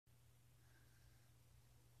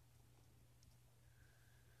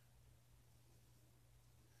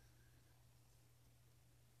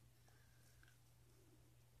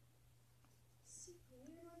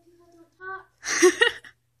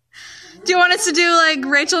want us to do like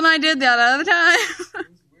Rachel and I did the other time?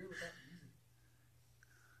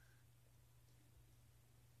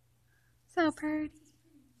 So pretty.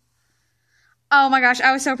 Oh my gosh,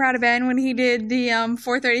 I was so proud of Ben when he did the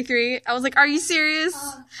 433. I was like, are you serious?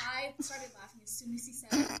 I started laughing as soon as he said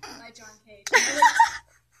by John Cage.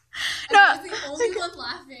 No. I was the only one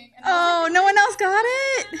laughing. And Oh, like, no one else got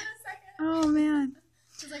it? Oh, Oh man.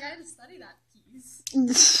 she was like, I had to study that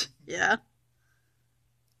piece. Yeah.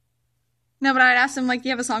 No, but I'd asked him, like, do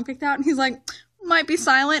you have a song picked out? And he's like, might be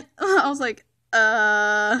silent. I was like,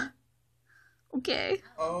 okay.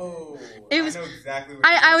 Oh, It was, I know exactly what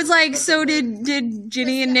I was like, that's so the did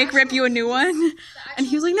Ginny and Nick rip you a new one? And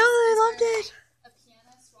he was like, no, I loved it. A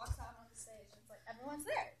pianist walks out on the stage and it's like, everyone's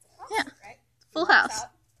there. It's a concert, Yeah. right? Full He walks house. out,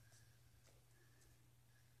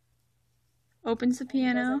 Opens the and he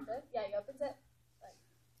goes piano. like this. Yeah, he opens it. Like,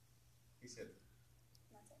 He said,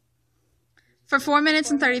 that's it. For 4 minutes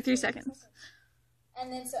and 33 seconds.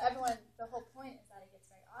 And then so everyone, the whole point is that it gets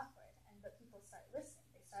very awkward, but people start listening.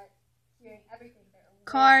 They start hearing everything. They're aware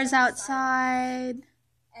Cars of the outside.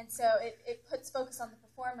 silence. And so it puts focus on the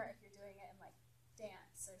performer if you're doing it in like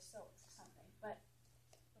dance or silk or something. But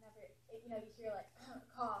whenever you hear like a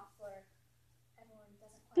cough or everyone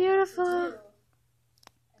doesn't quite know what to Beautiful. do,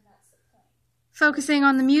 and that's the point. Focusing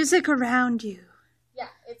on the music around you. Yeah,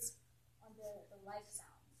 it's on the life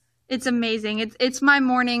sounds. It's amazing. It's my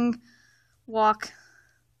morning walk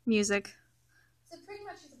music. So pretty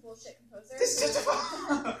much he's a bullshit composer. This is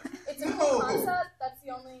It's a cool concept. That's the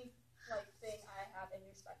only like thing I have any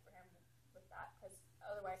respect for him with that, because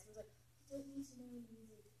otherwise he was like, "You don't need to know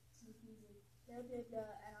music, blah blah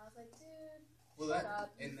blah," and I was like, "Dude, Well, shut that- up,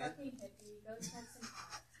 you in that- fucking hippie, go smoke some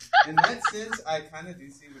pot." in that sense, I kind of do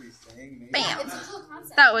see what he's saying. Maybe. Bam. It's a cool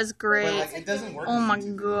concept. That was But, great. like, it doesn't work. Oh on my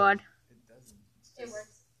YouTube. god. It doesn't. It's It just-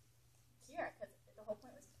 works here because the whole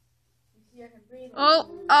point was you hear him breathe. Oh,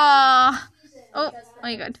 and oh, he does oh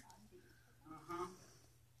my that. god.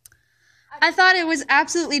 I thought it was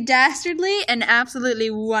absolutely dastardly and absolutely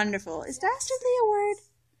wonderful. Is dastardly a word?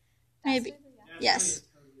 Maybe. Yes.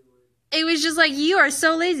 It was just like, you are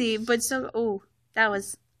so lazy, but so, oh, that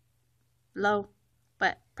was low,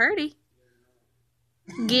 but pretty.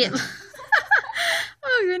 Get.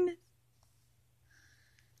 Oh, goodness.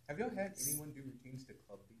 Have y'all had anyone do routines to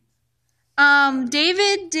club beats?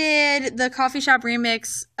 David did the coffee shop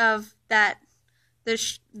remix of that,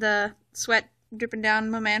 the sweat dripping down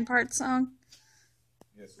my man part song.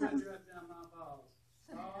 Yes.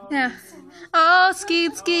 Yeah. Oh,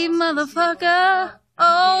 skeet, skeet, motherfucker.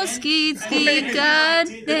 Oh, skeet, skeet,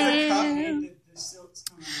 goddamn.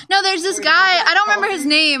 No, there's this guy, I don't remember his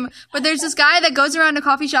name, but there's this guy that goes around to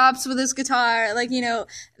coffee shops with his guitar, like,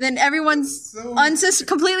 then everyone's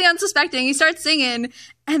completely unsuspecting. He starts singing,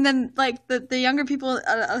 and then, like, the younger people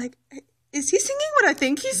are like, is he singing what I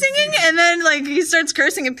think he's singing? And then, like, he starts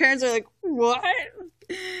cursing, and parents are like, what?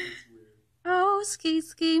 Oh, ski,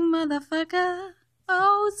 ski, motherfucker.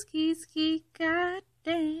 Oh, ski, ski,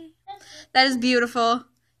 goddamn. That is beautiful.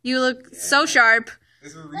 You look so sharp.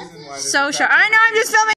 There's a reason why. So sharp. I know, I'm just filming.